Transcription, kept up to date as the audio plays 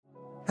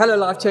Hello,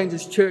 Life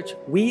Changers Church.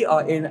 We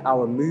are in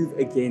our Move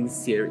Again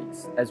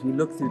series as we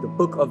look through the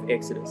book of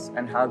Exodus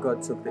and how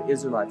God took the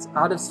Israelites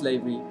out of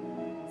slavery,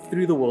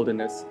 through the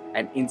wilderness,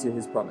 and into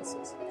his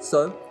promises.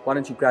 So, why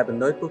don't you grab a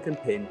notebook and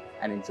pen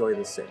and enjoy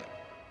this sermon.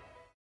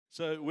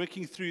 So,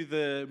 working through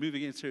the Move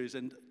Again series,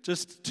 and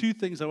just two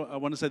things I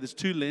want to say. There's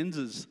two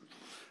lenses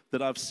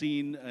that I've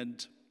seen,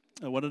 and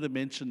I wanted to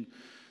mention.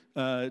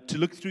 To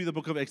look through the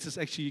book of Exodus,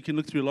 actually, you can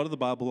look through a lot of the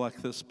Bible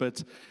like this,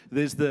 but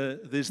there's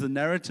the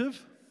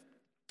narrative.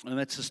 And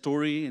that's the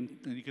story, and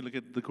you can look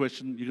at the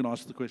question, you can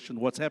ask the question,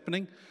 what's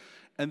happening?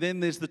 And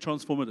then there's the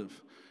transformative,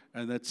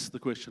 and that's the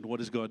question,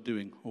 what is God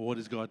doing, or what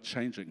is God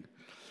changing?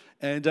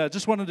 And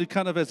just wanted to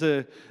kind of as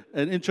an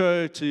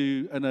intro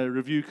to and a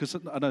review, because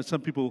I know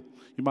some people,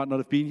 you might not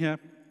have been here,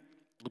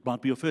 it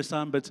might be your first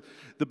time, but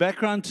the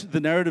background,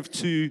 the narrative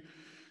to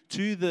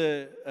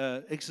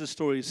the Exodus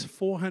story is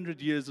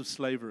 400 years of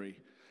slavery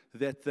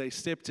that they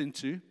stepped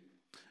into.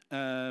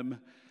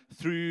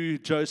 Through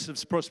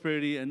Joseph's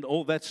prosperity and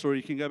all that story.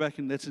 You can go back,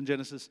 and that's in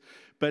Genesis.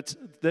 But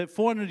they're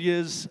 400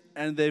 years,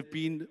 and they've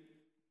been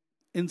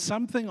in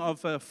something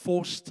of a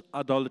forced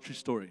idolatry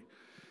story.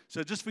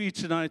 So just for you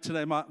to know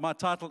today, my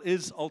title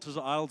is Altars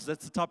or Idols.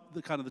 That's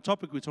the kind of the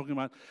topic we're talking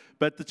about.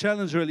 But the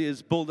challenge really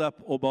is build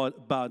up or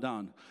bow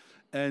down.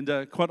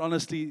 And quite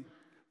honestly,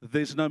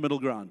 there's no middle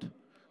ground.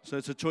 So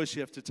it's a choice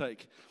you have to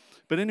take.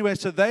 But anyway,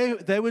 so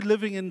they were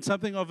living in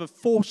something of a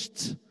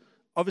forced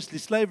obviously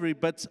slavery,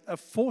 but a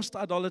forced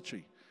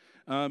idolatry.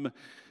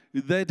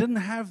 They didn't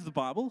have the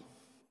Bible,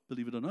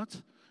 believe it or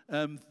not.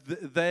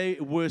 They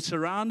were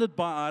surrounded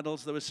by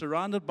idols. They were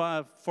surrounded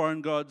by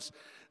foreign gods.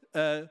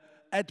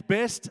 At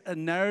best, a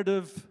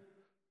narrative.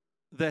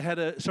 They had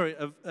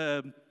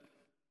an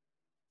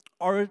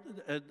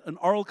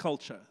oral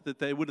culture that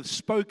they would have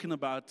spoken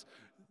about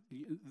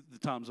the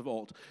times of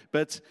old.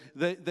 But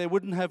they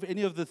wouldn't have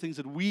any of the things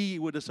that we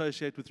would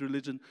associate with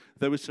religion.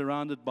 They were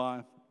surrounded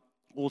by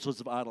all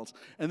sorts of idols.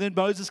 And then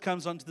Moses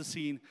comes onto the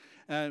scene.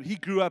 He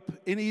grew up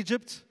in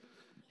Egypt.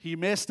 He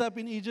messed up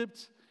in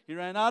Egypt. He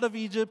ran out of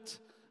Egypt.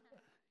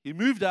 He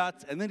moved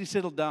out, and then he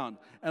settled down.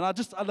 And I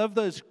love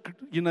those,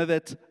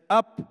 that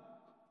up,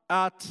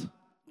 out,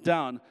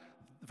 down.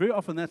 Very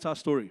often that's our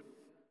story.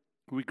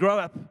 We grow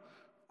up.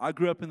 I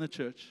grew up in the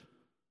church,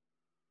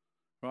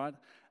 right?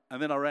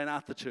 And then I ran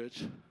out the church.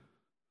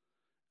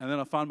 And then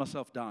I found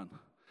myself down.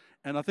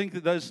 And I think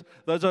that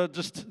those are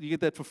just, you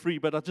get that for free,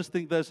 but I just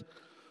think those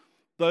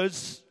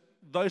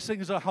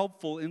things are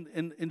helpful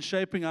in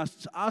shaping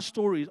us. Our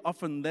story is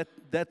often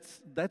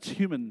that's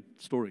human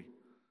story.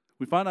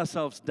 We find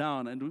ourselves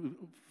down, and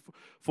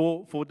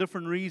for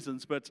different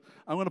reasons. But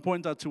I'm going to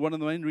point out to one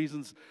of the main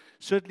reasons,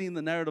 certainly in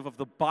the narrative of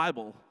the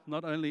Bible,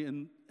 not only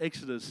in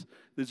Exodus.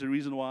 There's a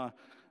reason why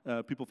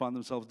people find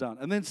themselves down.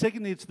 And then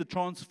secondly, it's the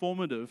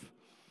transformative,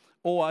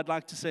 or I'd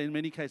like to say in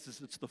many cases,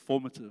 it's the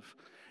formative.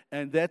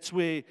 And that's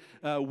where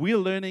we're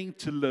learning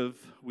to live.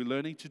 We're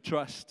learning to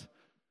trust.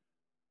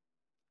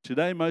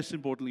 Today, most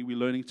importantly, we're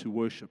learning to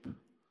worship.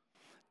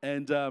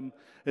 And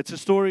it's a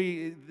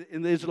story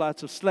in the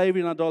Israelites of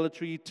slavery and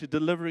idolatry to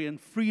delivery and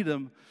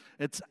freedom.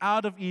 It's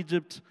out of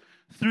Egypt,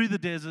 through the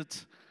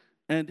desert,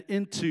 and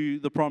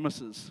into the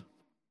promises.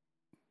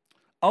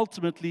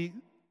 Ultimately,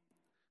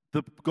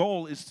 the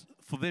goal is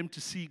for them to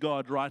see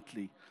God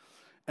rightly,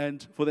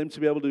 and for them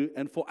to be able to,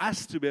 and for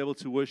us to be able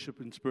to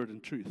worship in spirit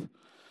and truth.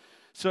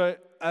 So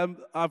I'm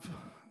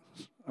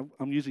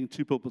using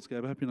two pulpits,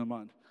 Gabe. I hope you don't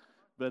mind.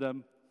 But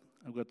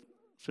I've got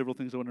several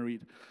things I want to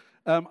read.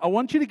 I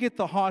want you to get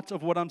the heart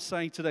of what I'm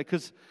saying today,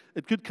 because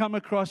it could come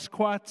across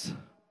quite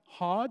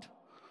hard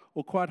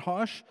or quite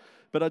harsh,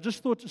 but I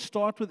just thought to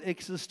start with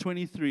Exodus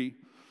 23,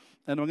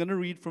 and I'm going to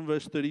read from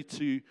verse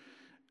 32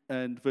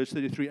 and verse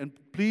 33. And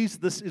please,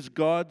 this is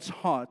God's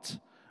heart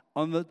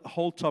on the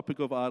whole topic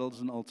of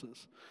idols and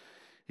altars.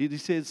 He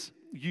says,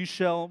 you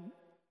shall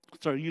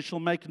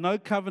make no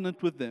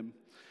covenant with them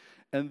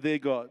and their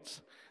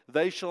gods.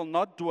 They shall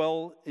not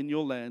dwell in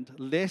your land,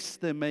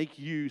 lest they make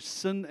you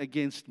sin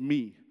against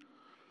me.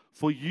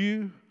 For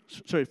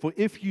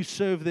if you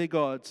serve their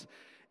gods,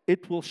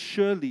 it will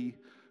surely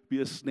be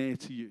a snare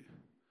to you.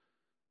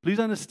 Please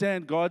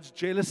understand, God's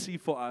jealousy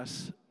for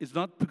us is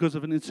not because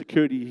of an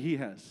insecurity He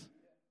has.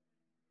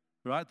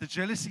 Right? The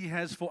jealousy He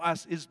has for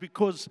us is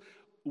because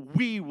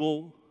we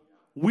will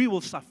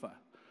suffer.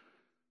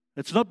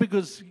 It's not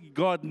because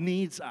God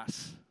needs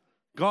us.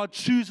 God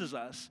chooses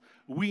us.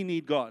 We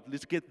need God.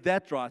 Let's get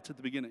that right at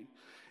the beginning.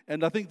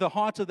 And I think the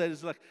heart of that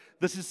is like,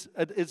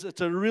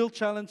 it's a real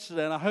challenge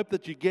today, and I hope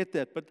that you get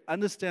that. But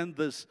understand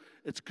this,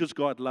 it's because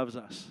God loves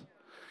us.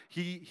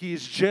 He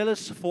is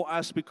jealous for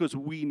us because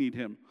we need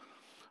Him.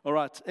 All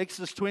right,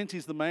 Exodus 20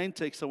 is the main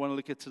text I want to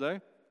look at today.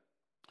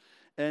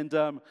 And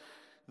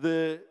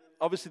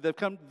obviously they've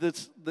come,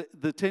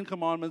 the Ten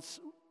Commandments,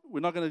 we're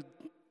not going to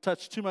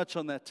touch too much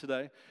on that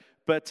today.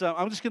 But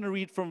I'm just going to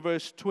read from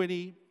verse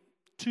 22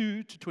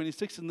 to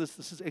 26, and this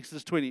is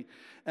Exodus 20.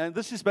 And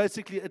this is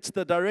basically, it's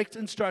the direct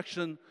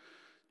instruction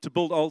to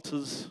build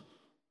altars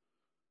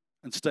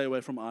and stay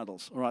away from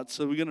idols. All right,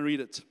 so we're going to read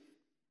it.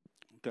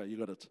 Okay, you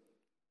got it.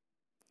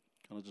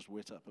 kind of just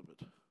wet up a bit.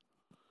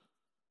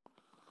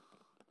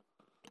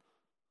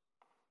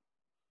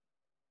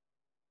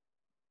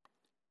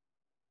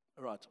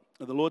 All right.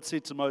 And the Lord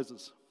said to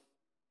Moses,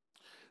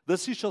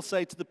 "This you shall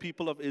say to the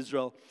people of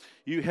Israel,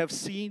 you have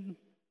seen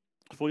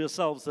for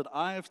yourselves that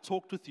I have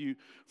talked with you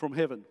from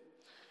heaven.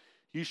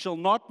 You shall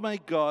not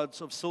make gods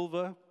of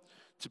silver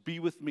to be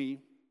with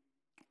me,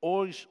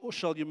 or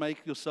shall you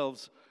make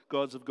yourselves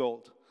gods of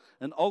gold.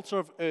 An altar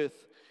of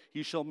earth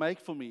you shall make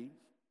for me,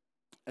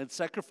 and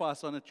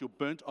sacrifice on it your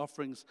burnt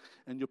offerings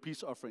and your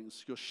peace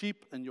offerings, your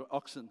sheep and your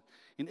oxen.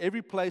 In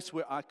every place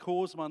where I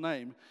cause my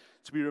name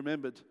to be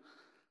remembered,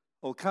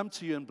 I'll come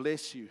to you and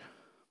bless you.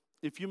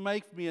 If you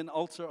make me an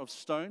altar of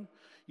stone,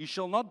 you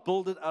shall not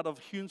build it out of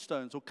hewn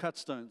stones or cut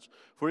stones.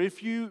 For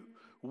if you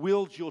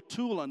wield your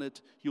tool on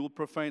it, you will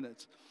profane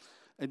it.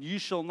 And you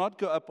shall not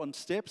go up on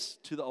steps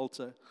to the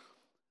altar,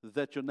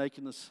 that your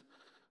nakedness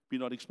be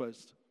not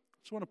exposed." I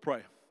just want to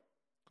pray.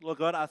 Lord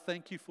God, I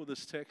thank you for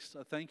this text.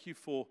 I thank you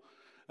for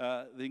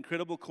the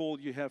incredible call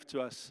you have to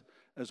us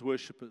as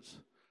worshipers.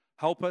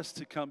 Help us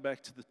to come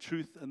back to the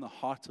truth and the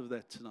heart of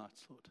that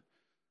tonight, Lord.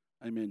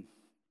 Amen.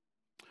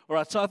 All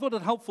right, so I thought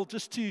it helpful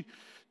just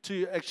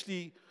to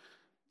actually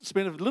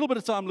spend a little bit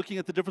of time looking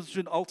at the difference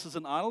between altars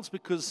and idols,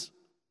 because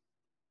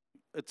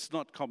it's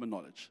not common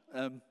knowledge.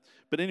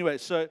 But anyway,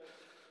 so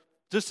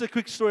just a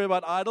quick story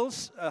about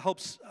idols.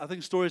 I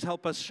think stories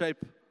help us shape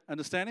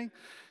understanding.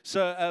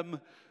 So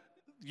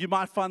you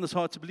might find this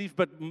hard to believe,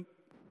 but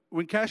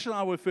when Cash and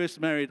I were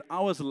first married, I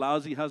was a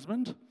lousy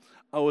husband.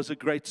 I was a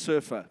great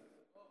surfer.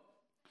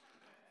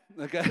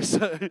 Okay,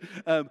 so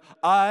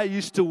I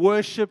used to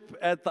worship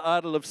at the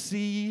idol of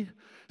sea,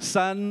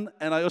 sun,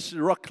 and I used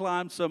to rock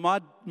climb. So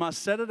my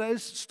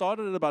Saturdays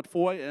started at about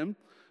 4 a.m.,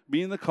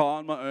 be in the car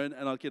on my own,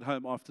 and I'd get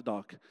home after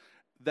dark.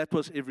 That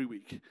was every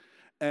week.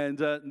 And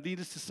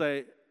needless to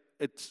say,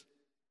 it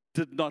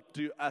did not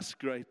do us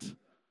great,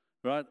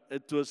 right?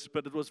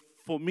 But it was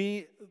for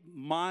me,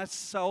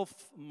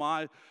 myself,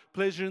 my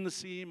pleasure in the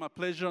sea, my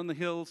pleasure on the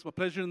hills, my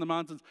pleasure in the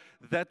mountains.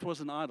 That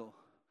was an idol.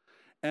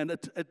 And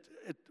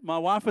my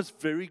wife was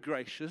very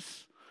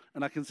gracious,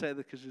 and I can say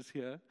that because she's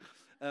here.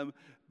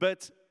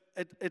 But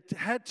it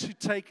had to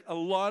take a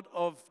lot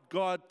of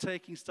God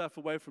taking stuff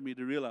away from me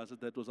to realize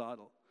that was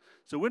idol.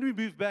 So when we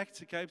moved back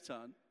to Cape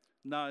Town,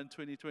 now in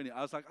 2020,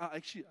 I was like,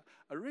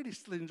 I really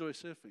still enjoy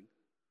surfing,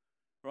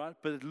 right?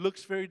 But it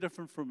looks very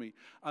different for me.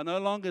 I no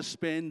longer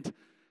spend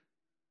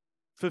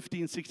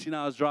 15, 16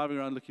 hours driving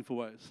around looking for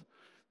waves.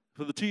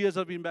 For the 2 years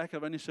I've been back,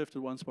 I've only surfed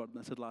at one spot, and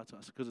that's at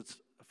Lighthouse, because it's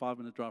a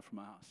 5-minute drive from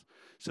my house.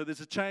 So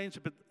there's a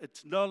change, but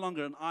it's no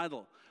longer an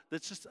idol.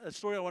 That's just a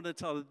story I wanted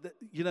to tell.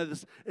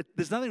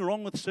 There's nothing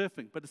wrong with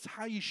surfing, but it's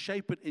how you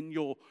shape it in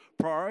your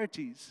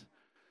priorities.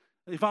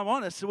 If I'm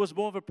honest, it was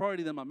more of a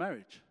priority than my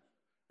marriage.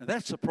 And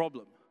that's a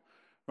problem,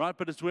 right?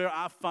 But it's where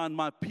I found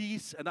my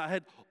peace, and I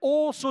had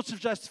all sorts of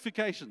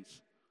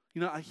justifications.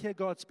 I hear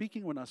God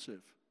speaking when I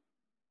surf.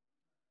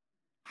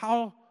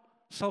 How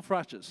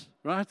self-righteous,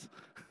 right?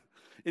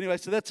 Anyway,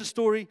 so that's a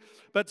story.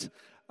 But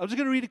I'm just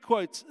going to read a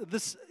quote.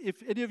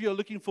 If any of you are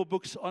looking for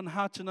books on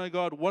how to know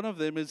God, one of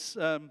them is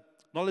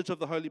Knowledge of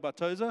the Holy by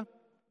Tozer.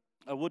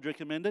 I would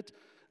recommend it.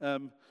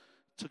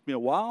 Took me a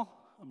while.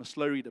 I'm a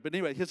slow reader. But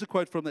anyway, here's a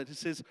quote from that. It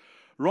says,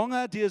 "Wrong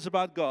ideas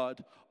about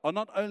God are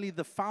not only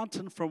the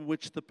fountain from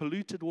which the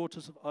polluted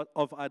waters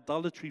of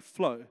idolatry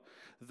flow,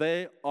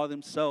 they are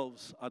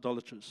themselves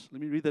idolaters."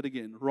 Let me read that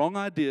again. Wrong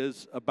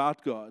ideas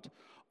about God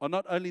are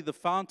not only the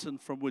fountain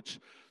from which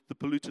the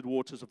polluted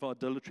waters of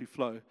idolatry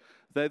flow,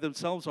 they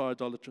themselves are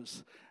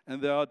idolatrous.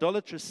 And the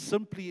idolatrous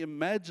simply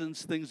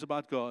imagines things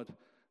about God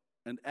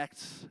and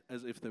acts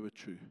as if they were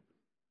true.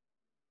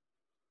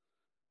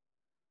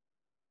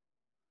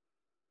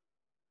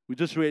 We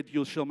just read,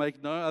 "You shall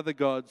make no other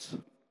gods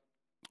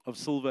of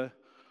silver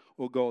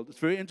or gold." It's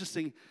very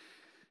interesting.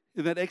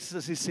 In that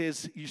Exodus, he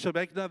says, "You shall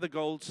make no other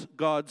gods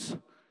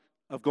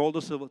of gold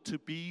or silver to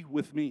be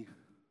with me."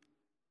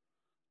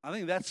 I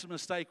think that's a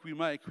mistake we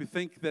make. We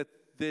think that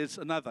there's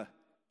another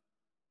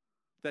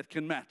that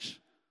can match,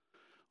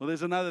 or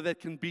there's another that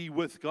can be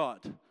with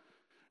God.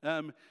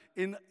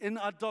 In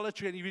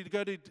idolatry, and you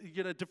go to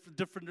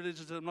different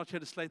religions, and I'm not here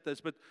to slate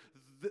those, but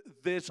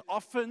there's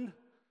often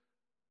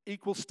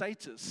equal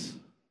status,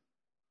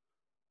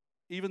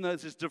 even though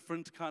there's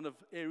different kind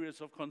of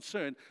areas of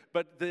concern.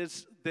 But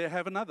they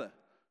have another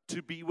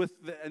to be with,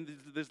 and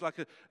there's like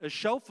a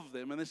shelf of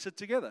them, and they sit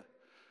together.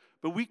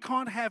 But we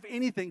can't have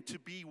anything to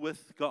be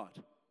with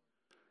God.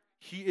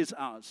 He is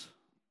ours,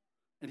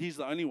 and He's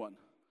the only one.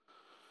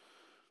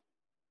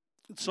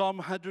 In Psalm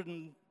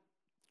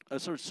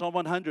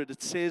 100,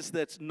 it says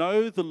that,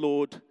 "Know the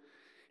Lord,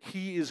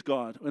 He is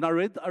God." When I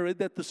read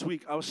that this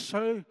week, I was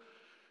so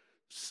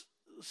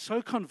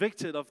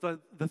convicted of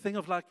the thing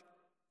of like,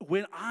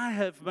 when I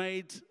have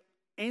made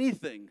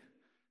anything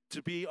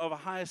to be of a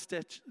higher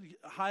status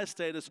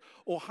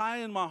or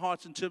higher in my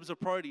heart in terms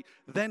of priority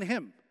than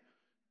Him,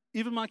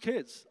 even my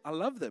kids, I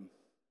love them,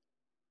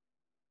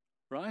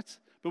 right?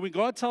 But when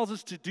God tells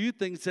us to do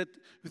things that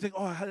we think,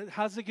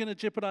 how's it going to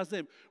jeopardize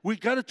them? We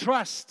got to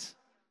trust.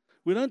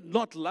 We don't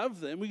not love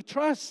them, we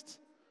trust.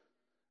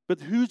 But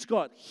who's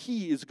God?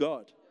 He is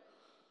God.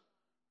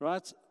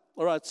 Right?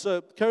 All right,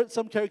 so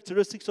some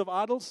characteristics of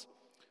idols.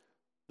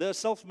 They're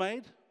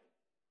self-made,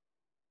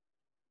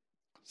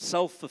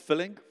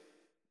 self-fulfilling,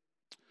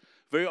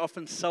 very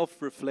often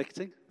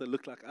self-reflecting. They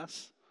look like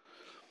us.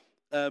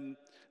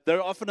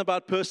 They're often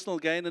about personal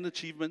gain and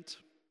achievement.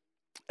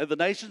 And the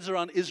nations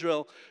around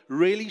Israel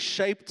really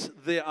shaped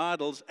their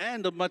idols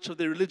and much of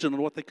their religion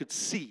on what they could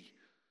see.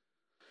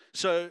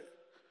 So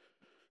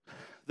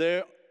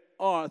they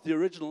are the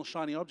original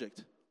shiny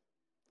object.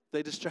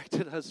 They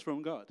distracted us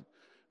from God,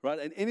 right?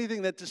 And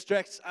anything that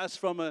distracts us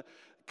from a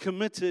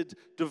committed,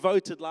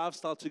 devoted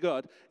lifestyle to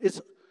God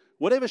is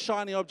whatever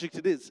shiny object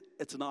it is,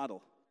 it's an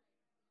idol.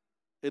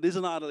 It is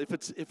an idol. If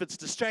it's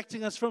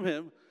distracting us from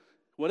Him,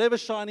 whatever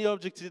shiny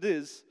object it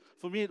is,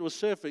 for me it was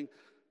surfing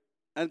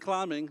and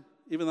climbing,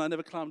 even though I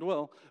never climbed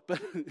well,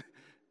 but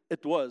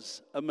it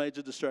was a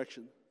major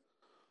distraction.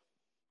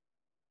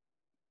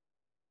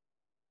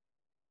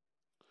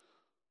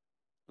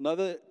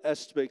 Another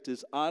aspect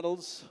is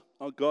idols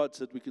are gods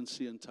that we can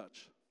see and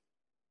touch.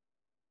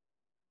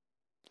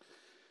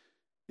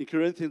 In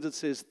Corinthians it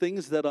says,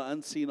 things that are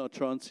unseen are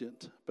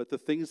transient, but the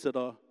things that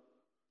are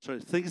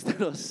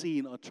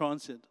seen are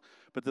transient,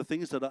 but the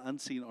things that are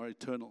unseen are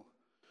eternal.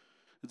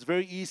 It's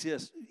very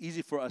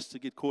easy for us to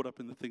get caught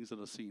up in the things that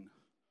are seen.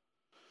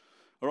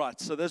 All right,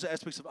 so those are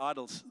aspects of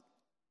idols.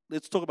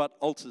 Let's talk about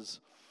altars.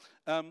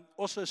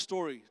 Also a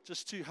story,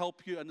 just to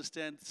help you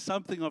understand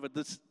something of it.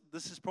 This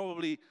is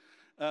probably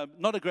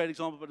not a great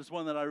example, but it's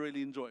one that I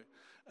really enjoy.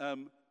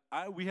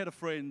 We had a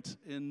friend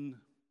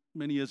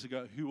many years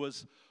ago who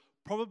was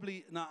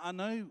probably, now I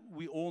know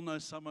we all know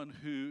someone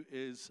who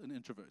is an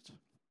introvert.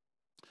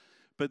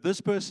 But this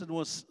person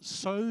was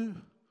so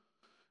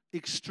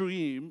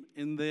extreme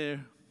in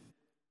their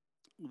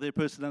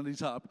personality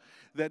type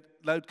that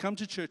they would come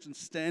to church and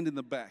stand in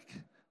the back,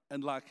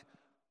 and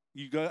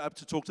you go up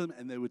to talk to them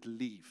and they would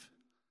leave.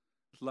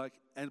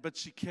 But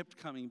she kept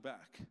coming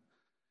back.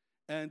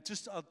 And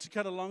just to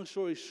cut a long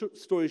story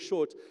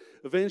short,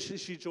 eventually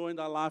she joined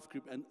our life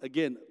group, and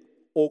again,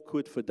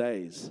 awkward for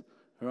days,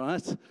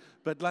 right?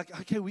 But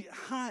okay,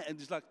 hi, and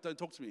just don't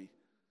talk to me.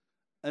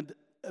 And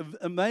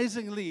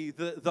amazingly,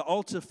 the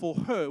altar for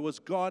her was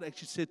God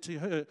actually said to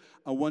her,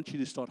 I want you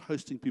to start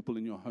hosting people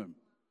in your home.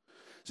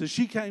 So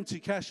she came to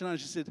Cash and I,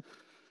 she said,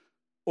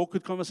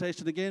 awkward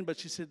conversation again, but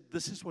she said,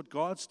 this is what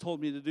God's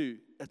told me to do.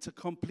 It's a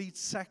complete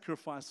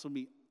sacrifice for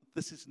me.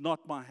 This is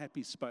not my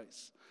happy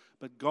space.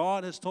 But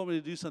God has told me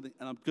to do something,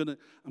 and I'm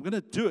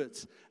gonna do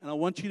it. And I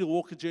want you to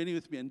walk a journey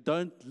with me, and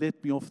don't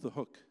let me off the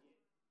hook.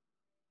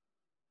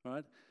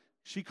 Right?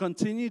 She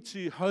continued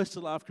to host a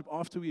life group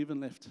after we even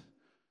left.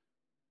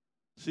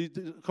 She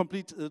did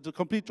the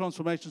complete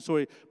transformation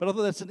story. But I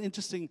thought that's an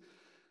interesting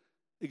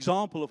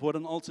example of what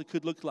an altar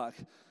could look like.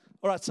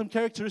 All right, some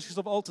characteristics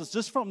of altars.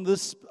 Just from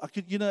this, I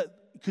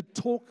could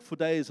talk for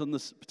days on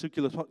this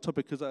particular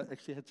topic because I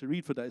actually had to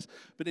read for days.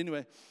 But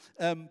anyway,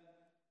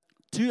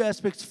 two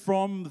aspects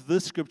from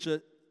this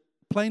scripture: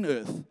 plain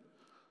earth.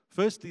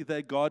 Firstly,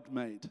 they're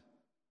God-made,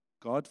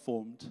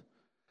 God-formed,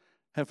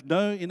 have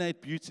no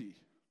innate beauty.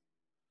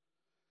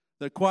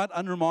 They're quite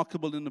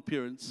unremarkable in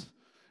appearance.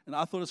 And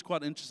I thought it's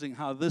quite interesting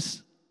how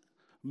this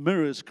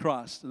mirrors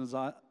Christ in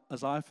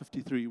Isaiah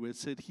 53, where it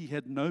said he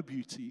had no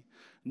beauty,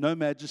 no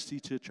majesty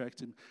to attract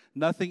him,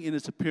 nothing in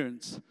his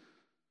appearance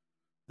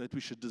that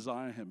we should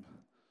desire him.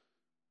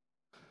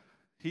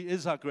 He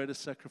is our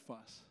greatest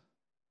sacrifice.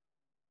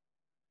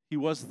 He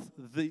was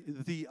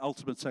the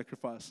ultimate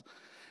sacrifice.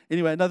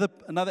 Anyway,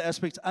 another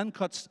aspect,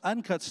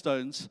 uncut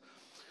stones.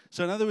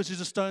 So in other words, these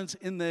are stones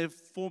in their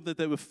form that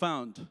they were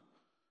found,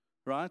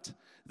 right?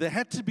 They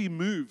had to be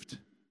moved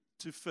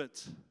to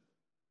fit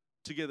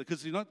together,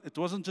 because it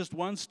wasn't just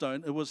one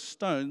stone, it was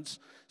stones.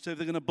 So if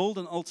they're going to build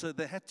an altar,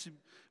 they had to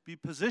be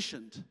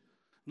positioned,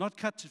 not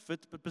cut to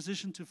fit, but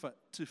positioned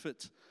to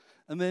fit.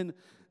 And then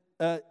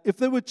if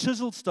they were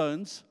chiseled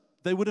stones,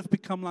 they would have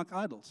become like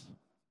idols,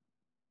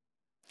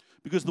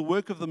 because the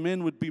work of the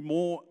men would be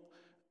more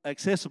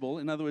accessible.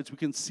 In other words, we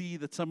can see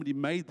that somebody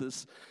made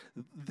this,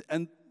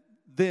 and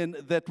then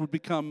that would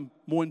become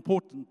more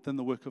important than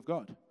the work of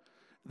God.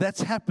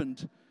 That's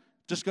happened.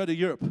 Just go to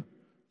Europe.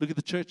 Look at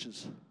the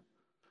churches.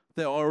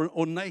 They are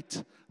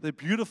ornate, they're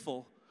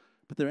beautiful,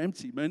 but they're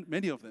empty,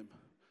 many of them.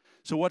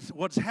 So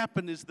what's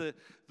happened is the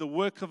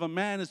work of a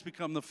man has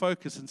become the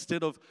focus,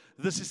 instead of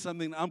this is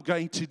something I'm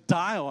going to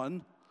die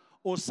on,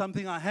 or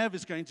something I have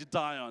is going to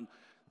die on.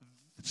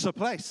 It's a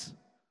place.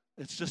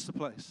 It's just a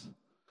place.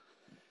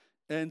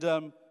 And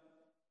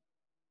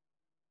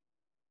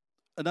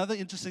another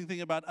interesting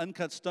thing about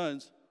uncut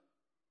stones,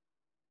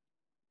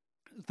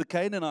 the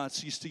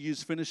Canaanites used to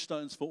use finished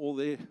stones for all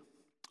their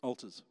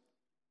altars.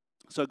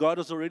 So God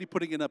was already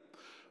putting in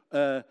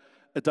a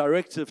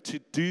directive to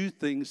do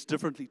things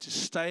differently, to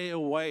stay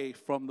away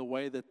from the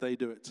way that they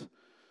do it.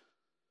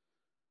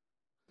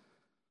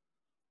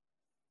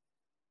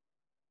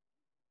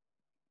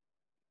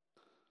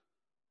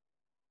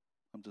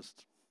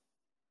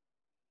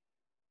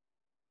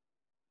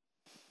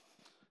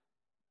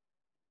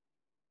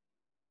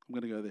 I'm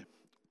going to go there.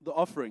 The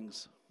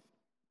offerings.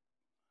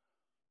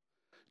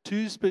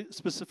 Two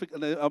specific,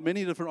 and there are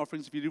many different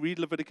offerings. If you read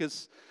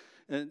Leviticus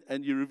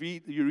and you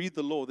read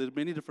the law, there's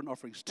many different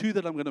offerings. Two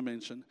that I'm going to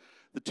mention,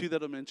 the two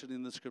that are mentioned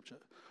in the scripture.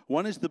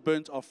 One is the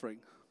burnt offering.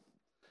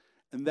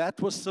 And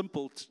that was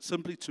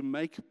simply to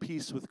make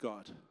peace with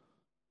God.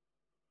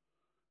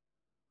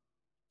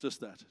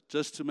 Just that,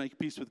 just to make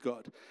peace with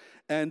God.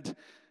 And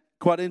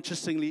quite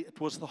interestingly,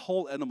 it was the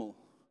whole animal,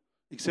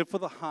 except for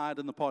the hide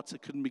and the parts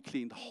that couldn't be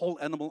cleaned, the whole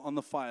animal on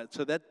the fire.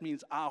 So that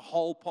means our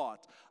whole part,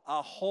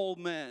 our whole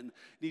man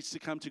needs to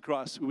come to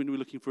Christ when we're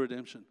looking for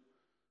redemption.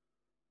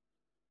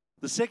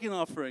 The second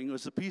offering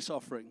was the peace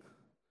offering.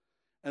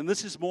 And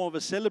this is more of a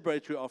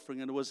celebratory offering,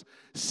 and it was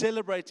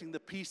celebrating the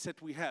peace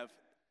that we have.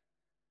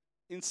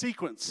 In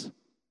sequence,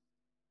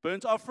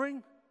 burnt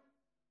offering,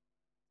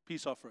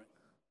 peace offering.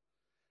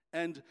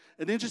 And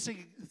an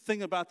interesting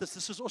thing about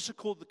this was also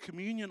called the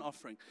communion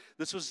offering.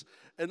 This was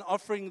an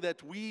offering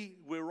that we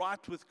were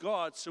right with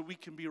God so we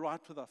can be right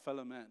with our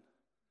fellow man.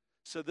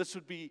 So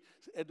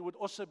it would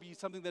also be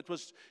something that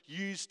was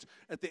used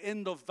at the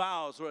end of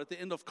vows or at the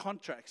end of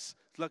contracts.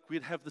 Like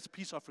we'd have this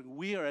peace offering.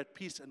 We are at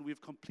peace and we've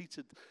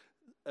completed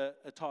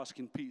a task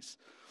in peace.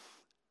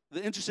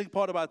 The interesting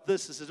part about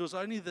this is it was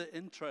only the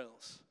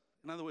entrails.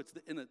 In other words,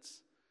 the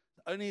innards.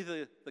 Only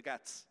the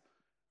guts,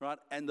 right?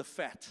 And the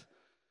fat.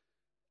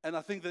 And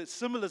I think the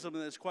symbolism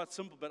in that is quite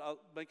simple, but I'll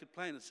make it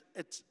plain.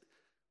 It's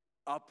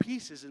our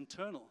peace is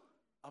internal.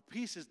 Our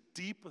peace is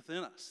deep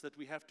within us that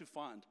we have to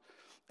find.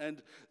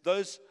 And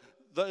those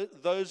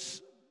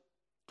two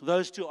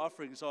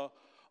offerings are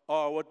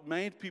what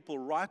made people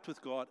right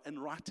with God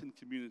and right in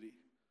community.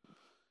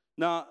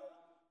 Now,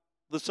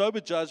 the sober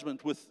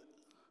judgment with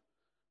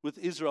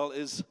Israel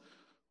is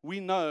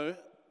we know,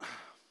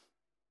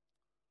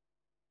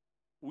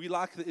 we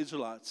like the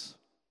Israelites.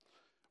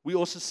 We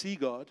also see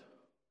God.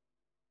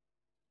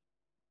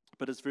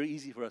 But it's very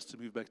easy for us to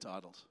move back to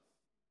idols.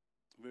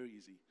 Very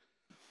easy.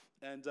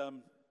 And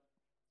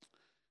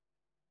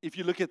if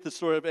you look at the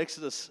story of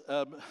Exodus,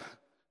 it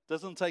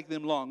doesn't take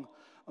them long.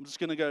 I'm just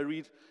going to go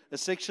read a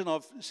section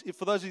of,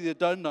 for those of you that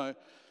don't know,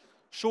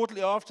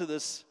 shortly after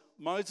this,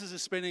 Moses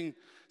is spending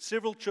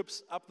several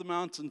trips up the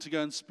mountain to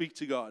go and speak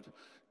to God,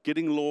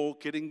 getting law,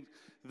 getting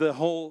the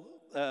whole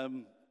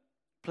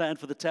plan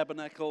for the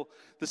tabernacle.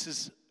 This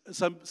is,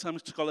 some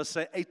scholars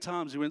say 8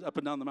 times he went up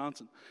and down the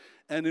mountain.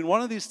 And in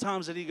one of these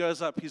times that he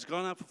goes up, he's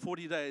gone up for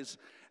 40 days,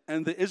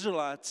 and the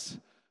Israelites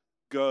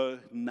go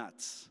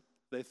nuts.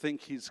 They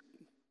think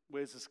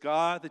where's this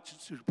guy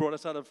who brought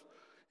us out of?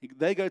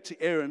 They go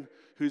to Aaron,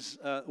 who's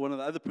one of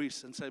the other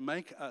priests, and say,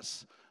 make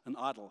us an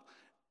idol.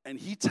 And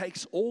he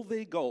takes all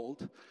their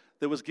gold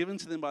that was given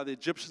to them by the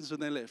Egyptians when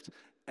they left,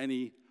 and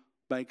he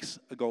makes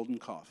a golden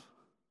calf.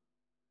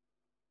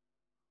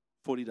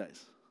 40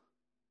 days,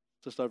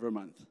 just over a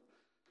month.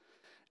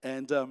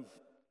 And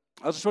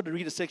I just want to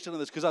read a section of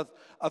this because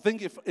I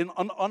think if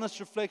on honest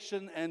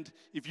reflection, and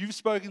if you've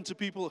spoken to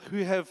people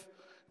who have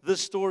this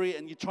story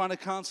and you're trying to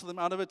counsel them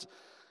out of it,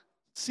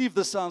 see if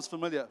this sounds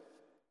familiar.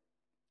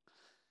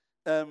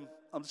 I'm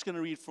just going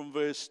to read from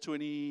verse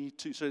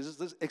 22. So this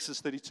is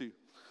Exodus 32.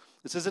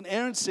 It says, and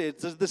Aaron said,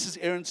 this is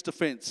Aaron's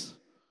defense.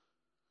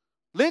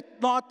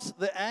 Let not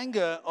the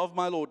anger of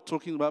my Lord,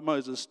 talking about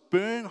Moses,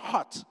 burn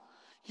hot.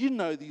 You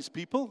know these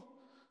people.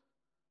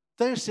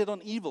 They are set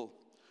on evil.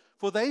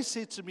 For they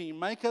said to me,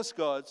 make us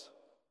gods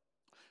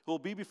who will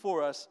be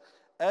before us.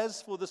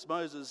 As for this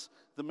Moses,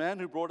 the man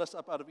who brought us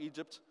up out of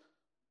Egypt,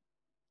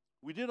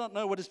 we do not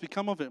know what has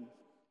become of him.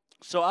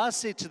 So I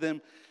said to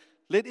them,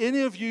 let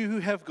any of you who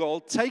have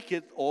gold take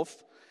it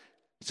off.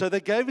 So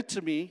they gave it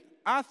to me.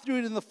 I threw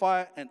it in the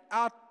fire, and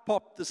out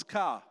popped this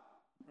cow.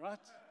 Right?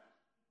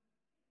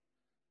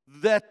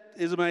 That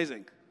is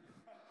amazing.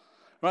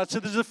 Right, so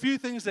there's a few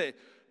things there.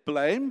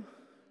 Blame.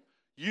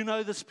 You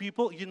know this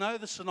people. You know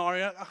the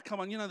scenario. Oh, come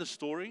on, you know the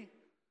story.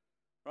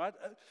 Right?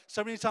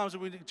 So many times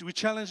we're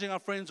challenging our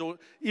friends, or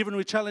even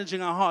we're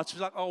challenging our hearts.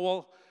 We're like, oh,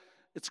 well,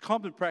 it's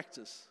common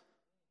practice.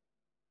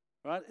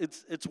 Right?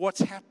 It's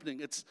what's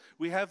happening.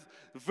 We have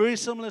very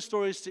similar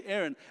stories to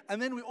Aaron.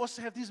 And then we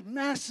also have these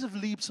massive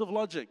leaps of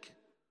logic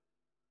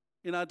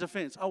in our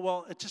defense. Oh,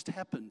 well, it just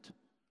happened.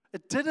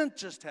 It didn't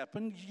just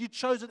happen. You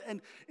chose it.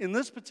 And in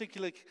this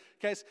particular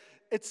case,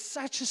 it's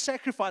such a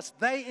sacrifice.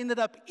 They ended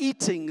up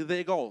eating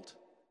their gold.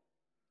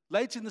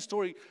 Later in the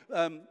story,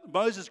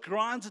 Moses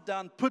grinds it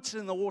down, puts it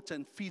in the water,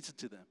 and feeds it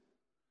to them.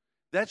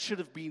 That should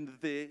have been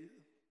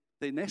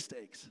their nest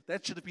eggs.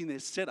 That should have been their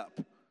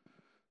setup.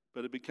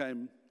 But it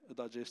became a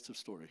digestive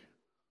story.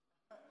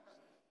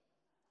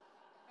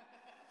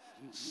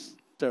 It's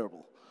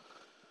terrible.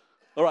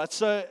 All right,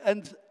 so,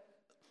 and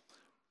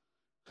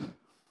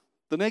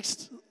the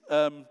next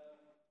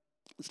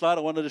slide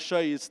I wanted to show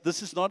you is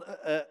this is not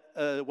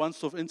a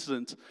one-off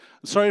incident.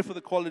 I'm sorry for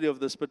the quality of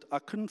this, but I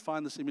couldn't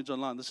find this image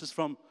online. This is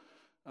from,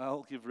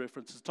 I'll give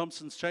references,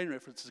 Thompson's Chain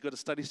References. It's got a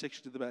study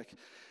section to the back.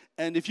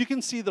 And if you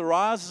can see the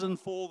rise and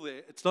fall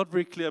there, it's not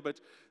very clear, but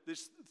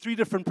there's 3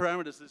 different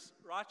parameters. There's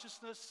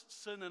righteousness,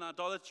 sin, and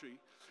idolatry.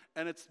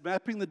 And it's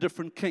mapping the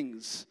different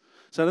kings.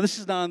 So this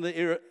is now in the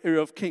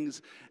era of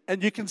Kings.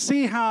 And you can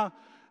see how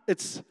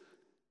it's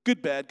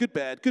good, bad, good,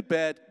 bad, good,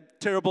 bad,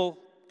 terrible,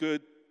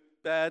 good,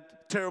 bad,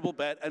 terrible,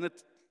 bad. And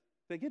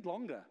they get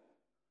longer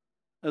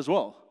as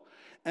well.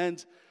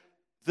 And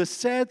the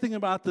sad thing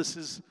about this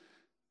is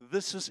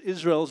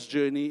Israel's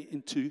journey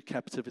into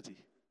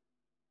captivity.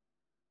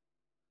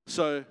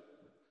 So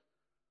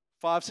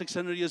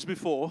 500-600 years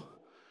before,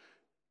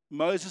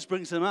 Moses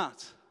brings them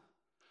out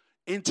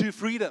into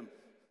freedom.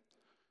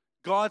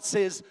 God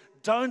says,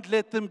 don't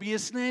let them be a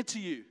snare to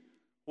you.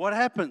 What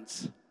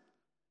happens?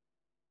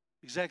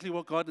 Exactly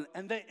what God did.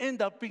 And they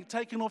end up being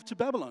taken off to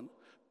Babylon,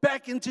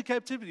 back into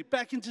captivity,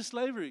 back into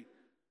slavery.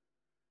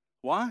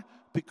 Why?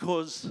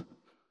 Because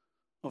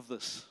of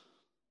this.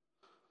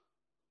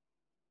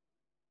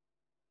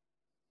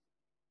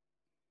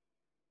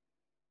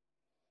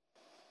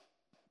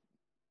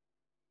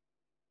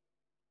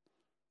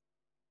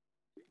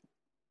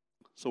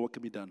 So what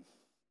can be done?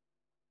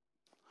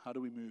 How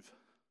do we move?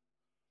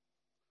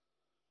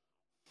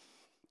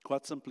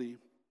 Quite simply,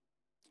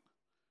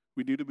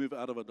 we need to move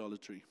out of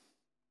idolatry.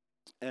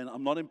 And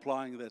I'm not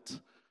implying that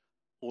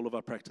all of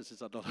our practice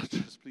is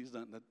idolatrous, please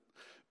don't.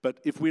 But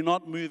if we're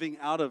not moving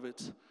out of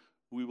it,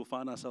 we will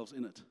find ourselves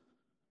in it.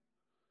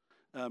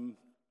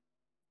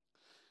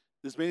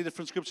 There's many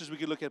different scriptures we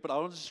could look at, but I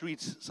want to just read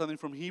something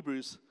from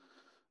Hebrews.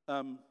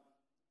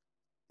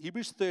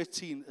 Hebrews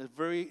 13, a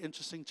very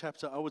interesting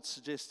chapter. I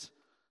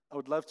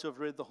would love to have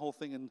read the whole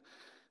thing and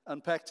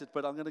unpacked it,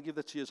 but I'm going to give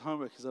that to you as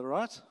homework. Is that all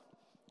right?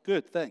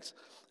 Good, thanks.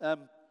 But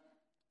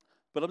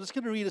I'm just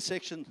going to read a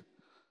section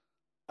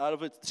out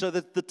of it. So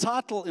that the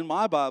title in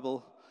my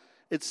Bible,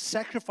 it's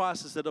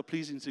Sacrifices That Are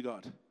Pleasing to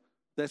God.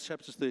 That's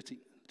chapter 13.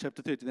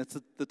 That's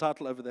the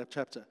title over that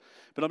chapter.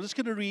 But I'm just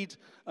going to read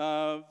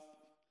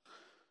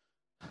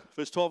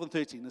verse 12 and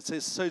 13. It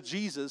says, So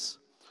Jesus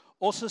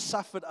also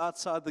suffered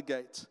outside the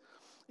gate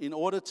in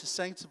order to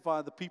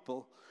sanctify the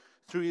people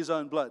through his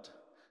own blood.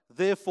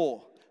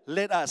 Therefore,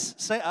 let us,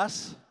 say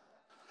us,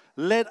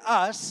 let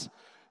us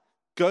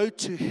go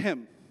to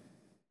him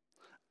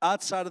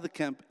outside of the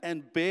camp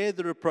and bear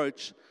the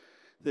reproach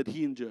that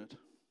he endured.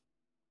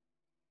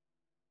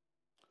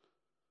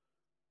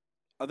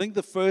 I think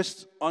the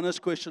first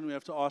honest question we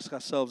have to ask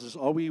ourselves is,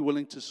 are we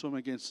willing to swim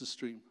against the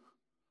stream?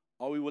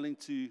 Are we willing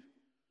to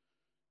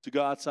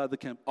go outside the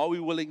camp? Are we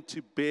willing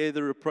to bear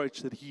the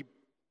reproach that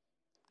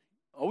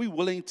are we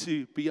willing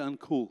to be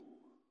uncool?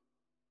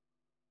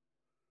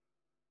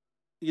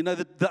 You know,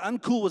 the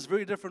uncool was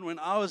very different when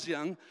I was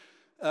young.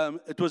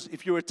 It was,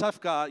 if you were a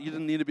tough guy, you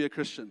didn't need to be a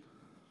Christian.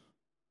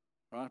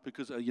 Right?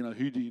 Because,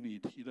 who do you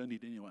need? You don't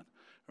need anyone.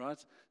 Right?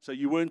 So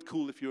you weren't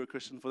cool if you were a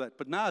Christian for that.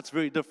 But now it's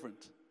very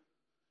different.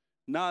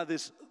 Now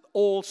there's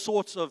all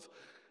sorts of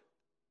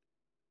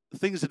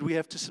things that we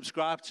have to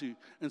subscribe to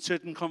and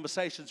certain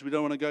conversations we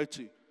don't want to go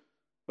to.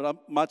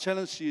 But my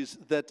challenge to you is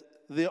that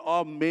there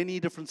are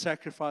many different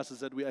sacrifices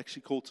that we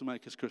actually call to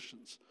make as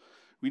Christians.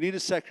 We need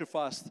to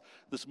sacrifice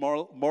this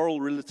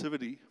moral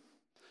relativity.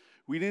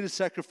 We need to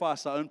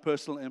sacrifice our own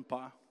personal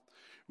empire.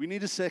 We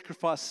need to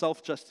sacrifice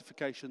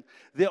self-justification.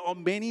 There are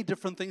many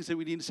different things that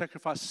we need to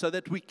sacrifice so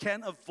that we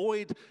can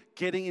avoid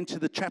getting into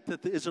the trap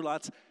that the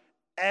Israelites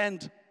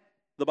and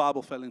the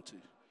Bible fell into.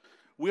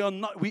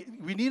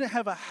 We need to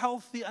have a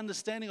healthy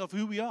understanding of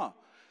who we are.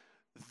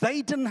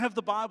 They didn't have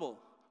the Bible.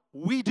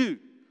 We do.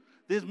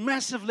 There's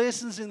massive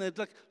lessons in there.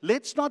 Like,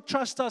 let's not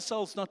trust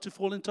ourselves not to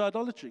fall into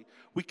idolatry.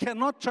 We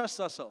cannot trust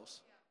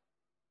ourselves.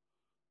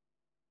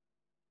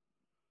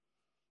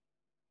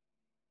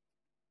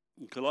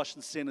 In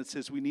Colossians 10, it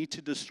says we need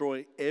to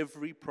destroy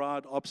every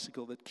proud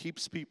obstacle that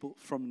keeps people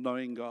from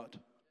knowing God.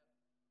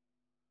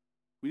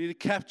 We need to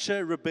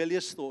capture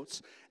rebellious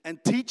thoughts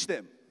and teach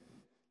them.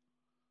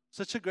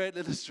 Such a great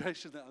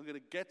illustration that I'm going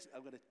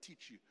to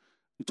teach you.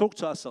 We talk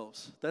to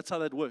ourselves. That's how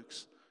that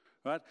works.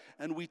 Right?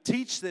 And we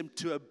teach them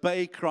to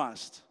obey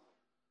Christ.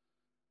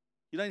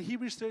 You know, in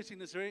Hebrews 13,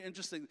 it's very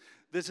interesting.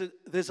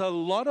 There's a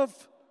lot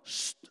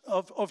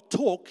of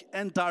talk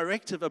and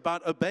directive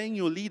about obeying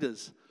your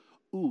leaders.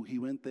 Ooh, he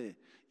went there.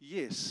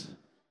 Yes.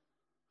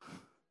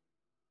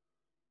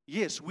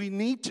 Yes, we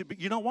need to be.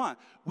 You know why?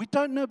 We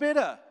don't know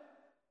better.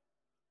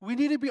 We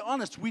need to be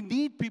honest. We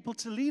need people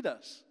to lead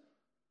us.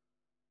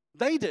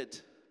 They did.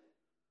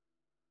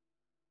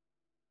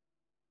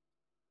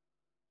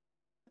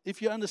 If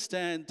you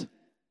understand,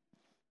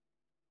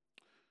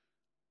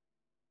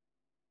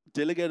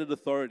 delegated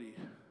authority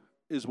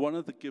is one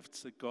of the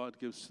gifts that God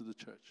gives to the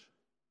church.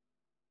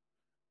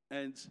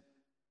 And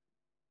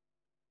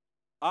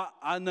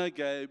I know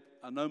Gabe,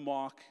 I know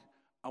Mark,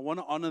 I want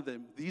to honor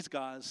them. These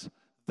guys,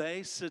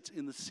 they sit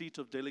in the seat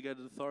of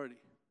delegated authority.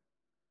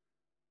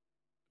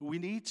 We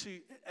need to,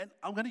 and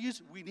I'm going to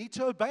use, we need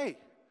to obey.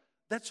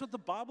 That's what the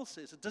Bible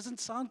says. It doesn't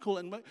sound cool.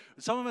 And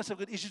some of us have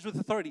got issues with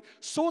authority.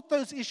 Sort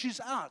those issues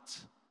out.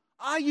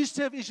 I used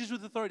to have issues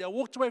with authority. I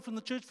walked away from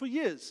the church for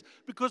years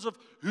because of,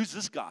 who's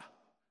this guy?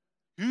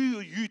 Who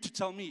are you to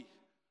tell me?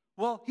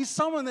 Well, he's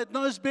someone that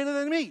knows better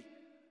than me.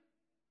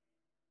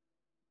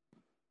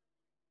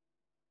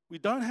 We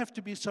don't have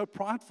to be so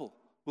prideful.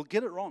 We'll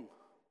get it wrong.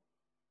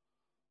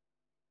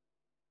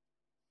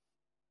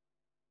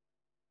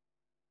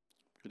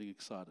 Getting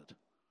excited.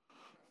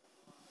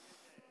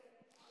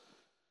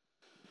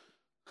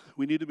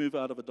 We need to move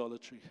out of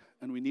idolatry,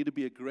 and we need to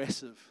be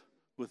aggressive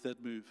with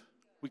that move.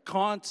 We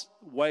can't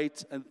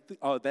wait and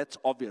oh, that's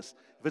obvious.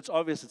 If it's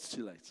obvious, it's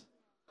too late.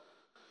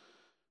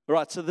 All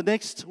right, so the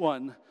next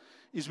one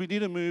is we need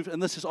to move,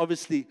 and this is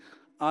obviously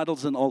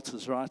idols and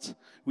altars, right?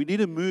 We need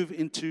to move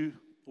into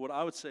what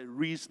I would say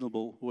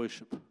reasonable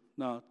worship.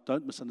 Now,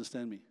 don't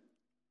misunderstand me.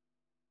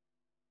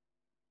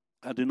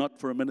 I do not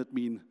for a minute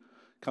mean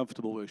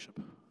comfortable worship.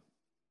 I'm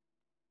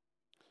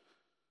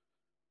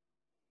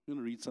going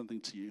to read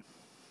something to you.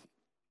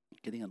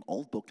 Getting an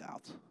old book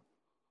out.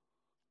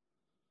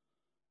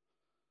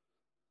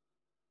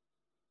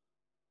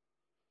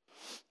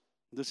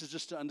 This is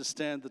just to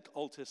understand the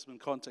Old Testament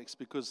context,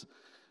 because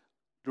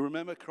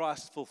remember,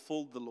 Christ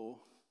fulfilled the law.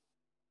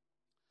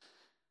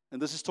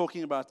 And this is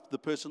talking about the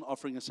person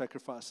offering a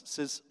sacrifice. It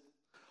says,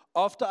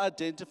 after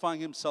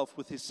identifying himself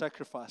with his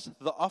sacrifice,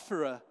 the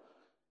offerer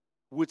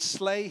would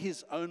slay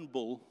his own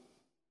bull,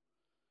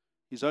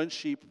 his own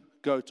sheep,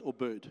 goat, or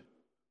bird.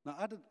 Now,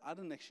 I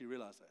didn't actually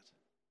realize that.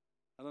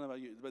 I don't know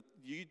about you, but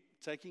you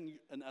taking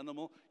an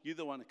animal, you're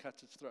the one who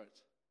cuts its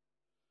throat.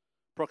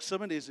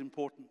 Proximity is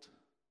important.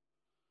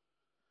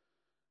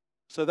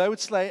 So they would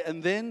slay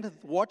and then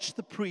watch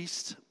the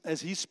priest as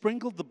he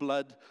sprinkled the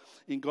blood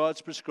in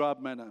God's prescribed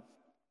manner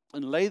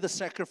and lay the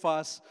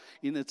sacrifice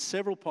in its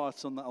several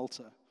parts on the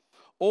altar.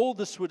 All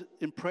this would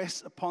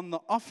impress upon the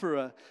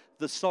offerer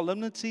the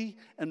solemnity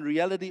and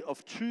reality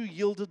of true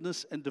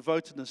yieldedness and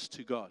devotedness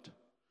to God.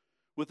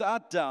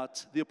 Without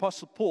doubt, the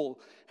Apostle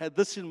Paul had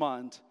this in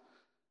mind,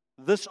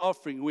 this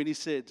offering, when he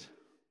said,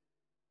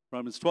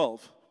 Romans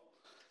 12,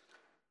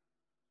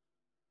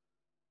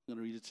 I'm going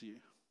to read it to you.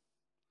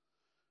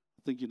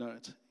 I think you know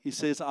it. He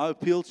says, I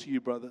appeal to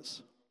you,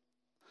 brothers,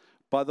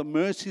 by the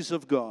mercies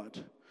of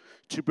God,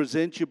 to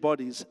present your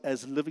bodies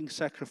as living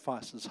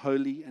sacrifices,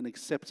 holy and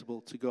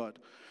acceptable to God,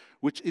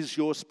 which is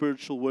your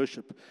spiritual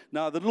worship.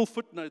 Now, the little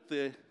footnote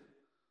there,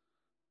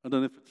 I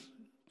don't know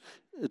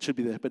if it should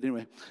be there, but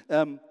anyway,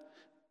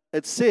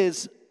 it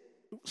says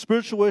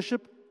spiritual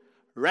worship,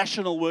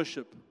 rational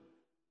worship.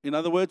 In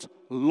other words,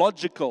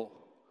 logical,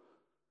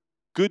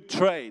 good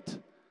trade,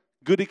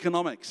 good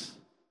economics.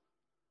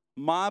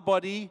 My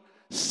body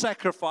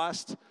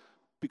sacrificed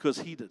because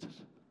he did it.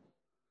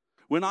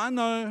 When I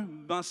know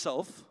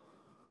myself,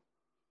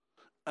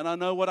 and I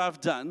know what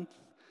I've done,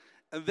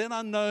 and then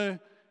I know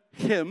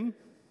him,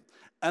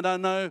 and I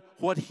know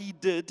what he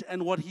did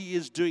and what he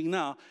is doing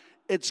now,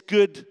 it's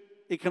good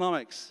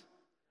economics.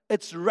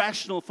 It's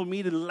rational for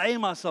me to lay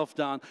myself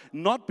down,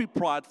 not be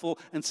prideful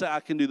and say, I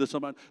can do this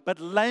on my own,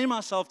 but lay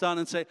myself down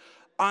and say,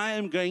 I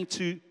am going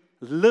to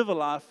live a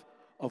life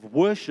of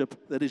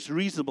worship that is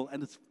reasonable,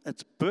 and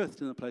it's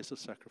birthed in a place of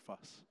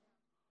sacrifice.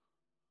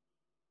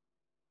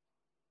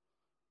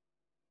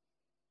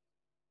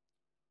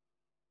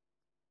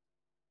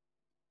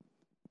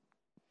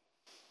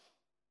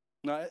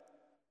 Now, at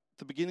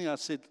the beginning I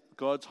said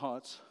God's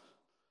heart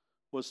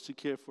was to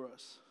care for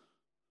us.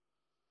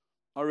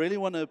 I really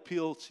want to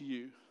appeal to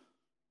you.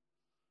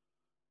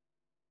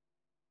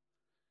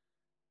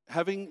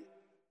 Having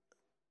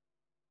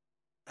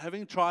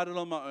tried it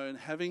on my own,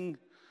 having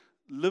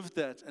lived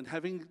that, and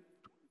having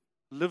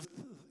lived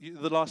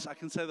the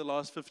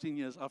last 15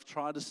 years, I've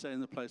tried to stay in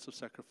the place of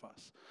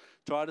sacrifice.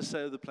 Tried to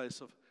stay in the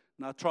place of,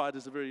 now tried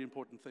is a very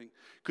important thing,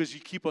 because you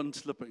keep on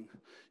slipping.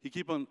 You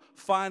keep on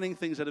finding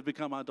things that have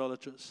become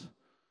idolatrous.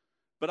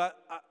 But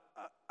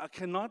I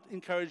cannot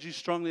encourage you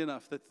strongly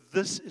enough that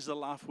this is a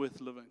life worth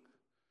living.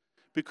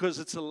 Because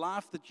it's a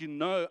life that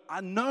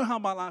I know how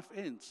my life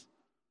ends.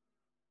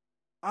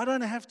 I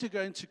don't have to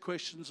go into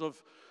questions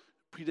of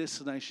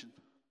predestination.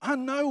 I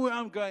know where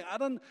I'm going. I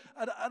don't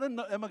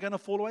know, am I going to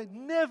fall away?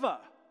 Never.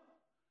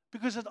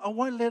 Because I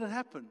won't let it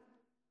happen.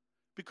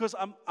 Because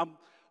I'm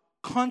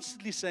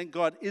constantly saying,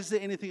 God, is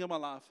there anything in my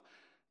life?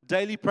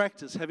 Daily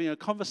practice, having a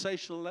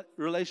conversational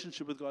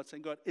relationship with God,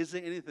 saying, God, is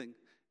there anything?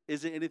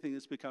 Is there anything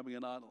that's becoming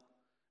an idol?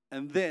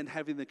 And then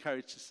having the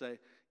courage to say,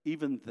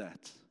 even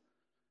that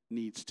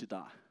needs to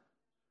die.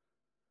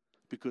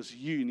 Because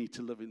you need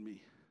to live in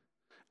me.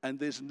 And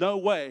there's no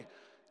way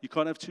you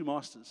can't have two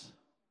masters.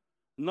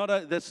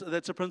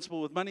 That's a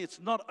principle with money. It's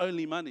not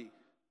only money.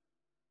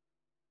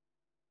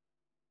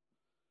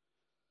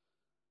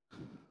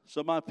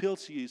 So my appeal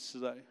to you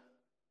today,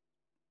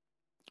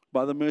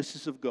 by the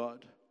mercies of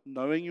God,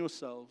 knowing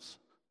yourselves,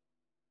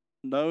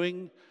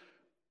 knowing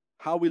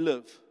how we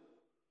live,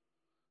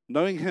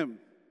 knowing Him,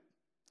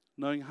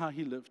 knowing how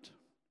He lived,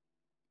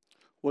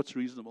 what's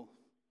reasonable?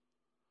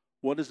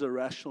 What is the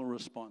rational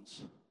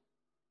response?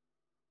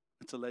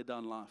 It's a laid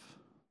down life.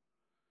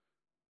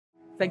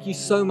 Thank you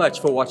so much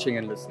for watching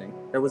and listening.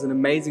 That was an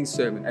amazing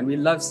sermon, and we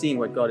love seeing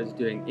what God is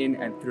doing in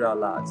and through our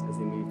lives as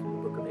we move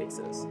through the book of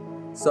Exodus.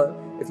 So,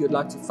 if you'd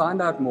like to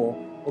find out more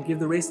or give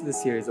the rest of the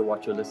series a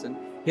watch or listen,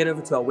 head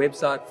over to our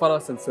website, follow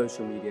us on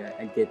social media,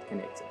 and get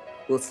connected.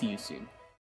 We'll see you soon.